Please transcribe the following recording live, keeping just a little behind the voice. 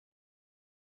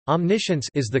Omniscience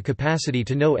is the capacity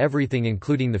to know everything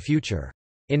including the future.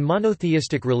 In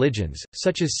monotheistic religions,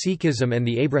 such as Sikhism and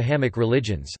the Abrahamic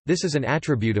religions, this is an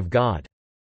attribute of God.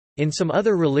 In some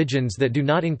other religions that do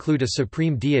not include a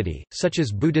supreme deity, such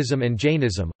as Buddhism and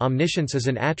Jainism, omniscience is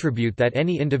an attribute that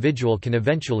any individual can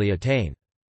eventually attain.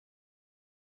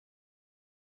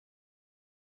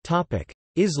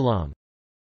 Islam.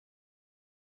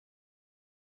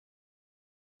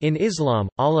 In Islam,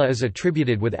 Allah is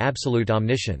attributed with absolute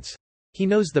omniscience. He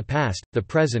knows the past, the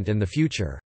present and the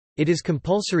future. It is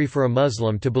compulsory for a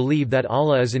Muslim to believe that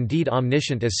Allah is indeed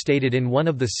omniscient as stated in one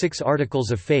of the 6 articles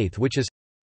of faith, which is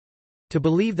to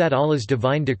believe that Allah's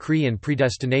divine decree and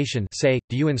predestination. Say,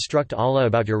 do you instruct Allah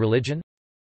about your religion?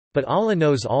 But Allah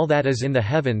knows all that is in the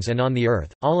heavens and on the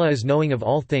earth. Allah is knowing of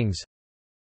all things.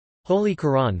 Holy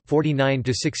Quran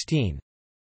 49-16.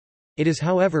 It is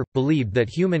however, believed that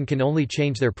human can only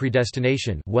change their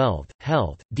predestination, wealth,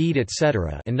 health, deed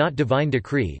etc. and not divine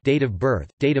decree, date of birth,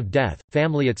 date of death,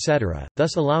 family etc.,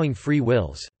 thus allowing free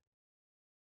wills.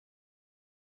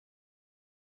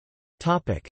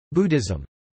 Buddhism.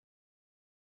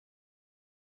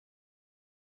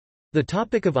 The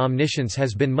topic of omniscience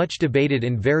has been much debated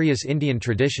in various Indian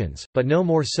traditions, but no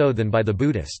more so than by the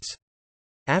Buddhists.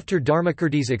 After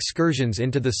Dharmakirti's excursions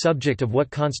into the subject of what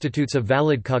constitutes a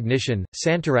valid cognition,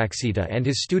 Santaraksita and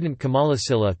his student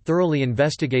Kamalasila thoroughly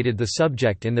investigated the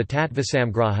subject in the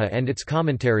Tattvasamgraha and its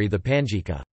commentary the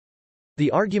Panjika. The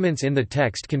arguments in the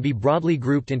text can be broadly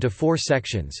grouped into 4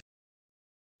 sections.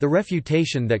 The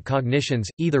refutation that cognitions,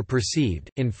 either perceived,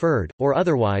 inferred, or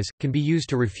otherwise, can be used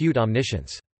to refute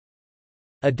omniscience.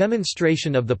 A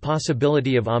demonstration of the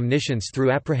possibility of omniscience through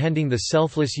apprehending the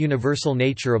selfless universal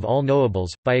nature of all knowables,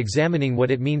 by examining what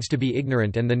it means to be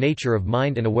ignorant and the nature of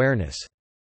mind and awareness.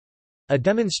 A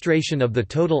demonstration of the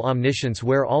total omniscience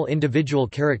where all individual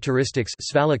characteristics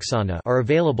are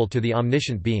available to the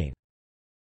omniscient being.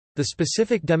 The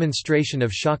specific demonstration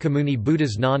of Shakyamuni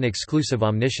Buddha's non-exclusive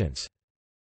omniscience.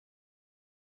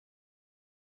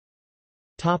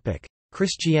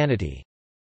 Christianity.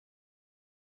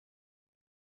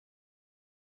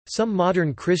 Some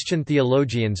modern Christian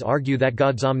theologians argue that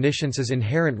God's omniscience is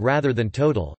inherent rather than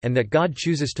total, and that God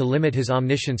chooses to limit his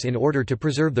omniscience in order to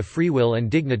preserve the free will and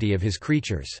dignity of his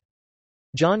creatures.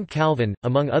 John Calvin,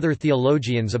 among other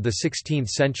theologians of the 16th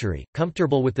century,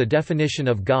 comfortable with the definition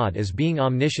of God as being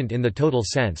omniscient in the total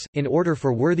sense, in order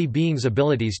for worthy beings'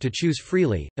 abilities to choose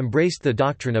freely, embraced the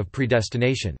doctrine of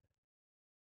predestination.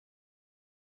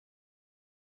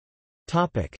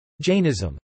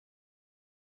 Jainism.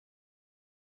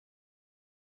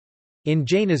 In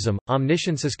Jainism,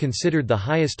 omniscience is considered the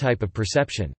highest type of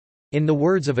perception. In the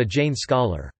words of a Jain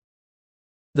scholar,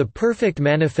 "The perfect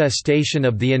manifestation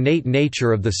of the innate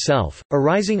nature of the self,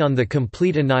 arising on the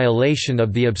complete annihilation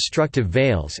of the obstructive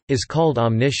veils, is called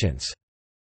omniscience."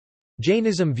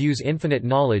 Jainism views infinite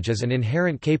knowledge as an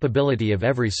inherent capability of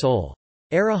every soul.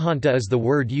 Arahanta is the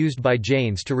word used by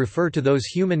Jains to refer to those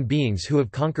human beings who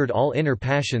have conquered all inner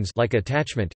passions like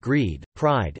attachment, greed,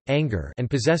 pride, anger and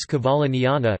possess Kevala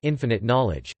Jnana infinite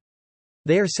knowledge.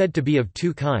 They are said to be of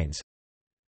 2 kinds.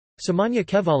 Samanya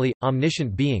Kevali,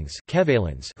 omniscient beings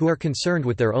who are concerned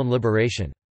with their own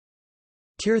liberation.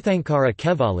 Tirthankara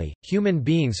Kevali, human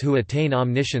beings who attain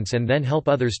omniscience and then help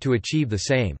others to achieve the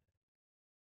same.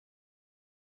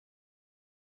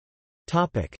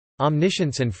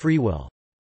 Omniscience and free will.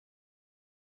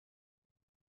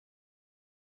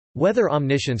 Whether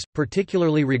omniscience,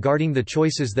 particularly regarding the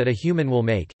choices that a human will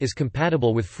make, is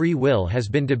compatible with free will has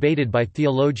been debated by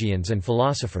theologians and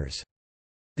philosophers.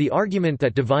 The argument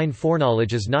that divine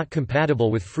foreknowledge is not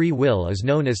compatible with free will is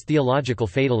known as theological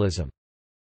fatalism.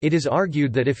 It is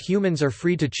argued that if humans are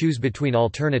free to choose between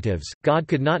alternatives, God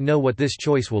could not know what this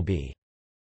choice will be.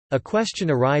 A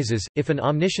question arises, if an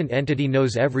omniscient entity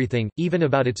knows everything, even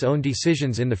about its own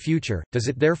decisions in the future, does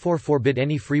it therefore forbid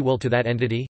any free will to that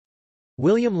entity?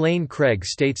 William Lane Craig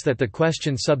states that the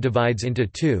question subdivides into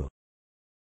 2.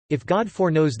 If God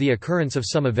foreknows the occurrence of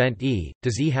some event E,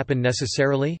 does E happen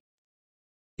necessarily?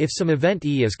 If some event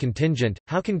E is contingent,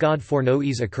 how can God foreknow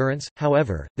E's occurrence?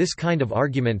 However, this kind of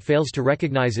argument fails to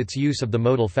recognize its use of the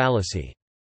modal fallacy.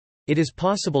 It is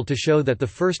possible to show that the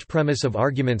first premise of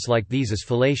arguments like these is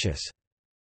fallacious.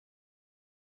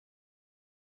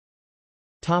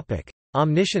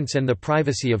 Omniscience and the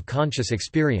privacy of conscious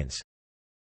experience.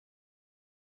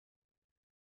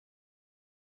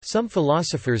 Some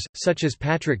philosophers, such as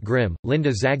Patrick Grimm,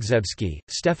 Linda Zagzebski,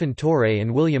 Stefan Torre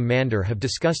and William Mander have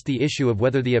discussed the issue of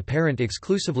whether the apparent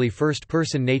exclusively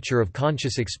first-person nature of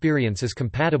conscious experience is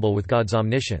compatible with God's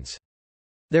omniscience.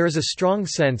 There is a strong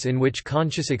sense in which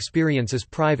conscious experience is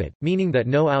private, meaning that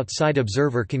no outside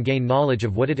observer can gain knowledge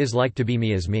of what it is like to be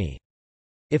me as me.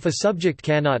 If a subject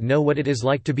cannot know what it is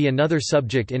like to be another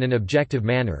subject in an objective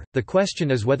manner, the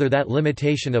question is whether that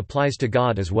limitation applies to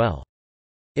God as well.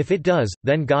 If it does,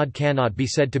 then God cannot be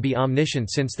said to be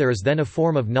omniscient, since there is then a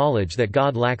form of knowledge that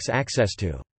God lacks access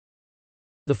to.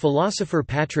 The philosopher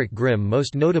Patrick Grimm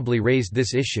most notably raised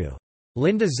this issue.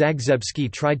 Linda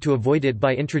Zagzebski tried to avoid it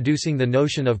by introducing the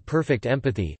notion of perfect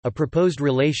empathy, a proposed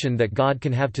relation that God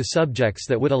can have to subjects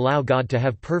that would allow God to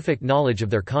have perfect knowledge of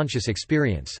their conscious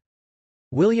experience.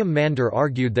 William Mander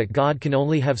argued that God can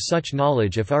only have such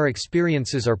knowledge if our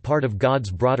experiences are part of God's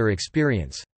broader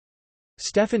experience.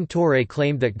 Stephen Torre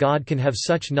claimed that God can have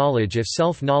such knowledge if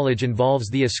self-knowledge involves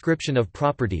the ascription of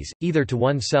properties, either to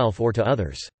oneself or to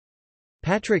others.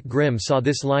 Patrick Grimm saw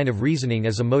this line of reasoning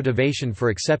as a motivation for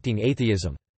accepting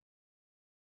atheism.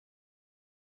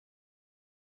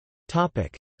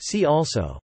 See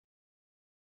also: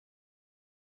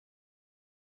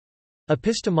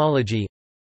 Epistemology,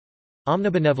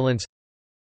 omnibenevolence.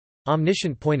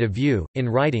 Omniscient point of view, in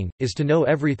writing, is to know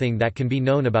everything that can be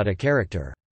known about a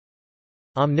character.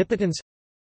 Omnipotence,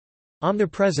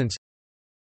 omnipresence,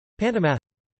 pantomath.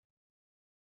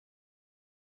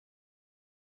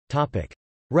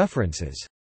 References.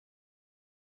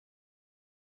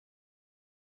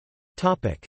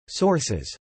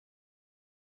 Sources.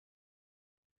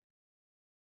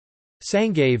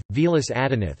 Sangave, Vilas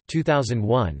Adinath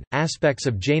 2001, Aspects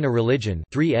of Jaina Religion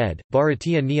 3 ed.,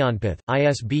 Bharatiya Nyanpath,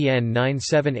 ISBN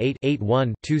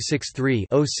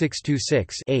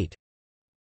 978-81-263-0626-8.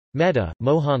 Mehta,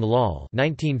 Mohan Lal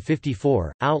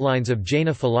 1954, Outlines of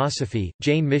Jaina Philosophy,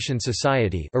 Jain Mission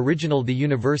Society, original The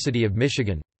University of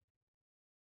Michigan.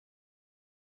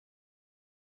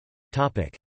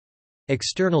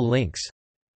 External links.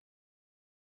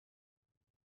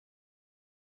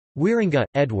 Wieringa,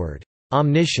 Edward.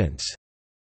 Omniscience.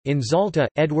 In Zalta,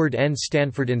 Edward N.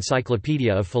 Stanford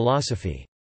Encyclopedia of Philosophy.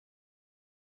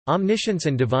 Omniscience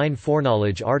and Divine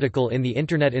Foreknowledge article in the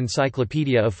Internet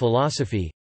Encyclopedia of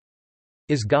Philosophy.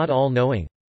 Is God all-knowing?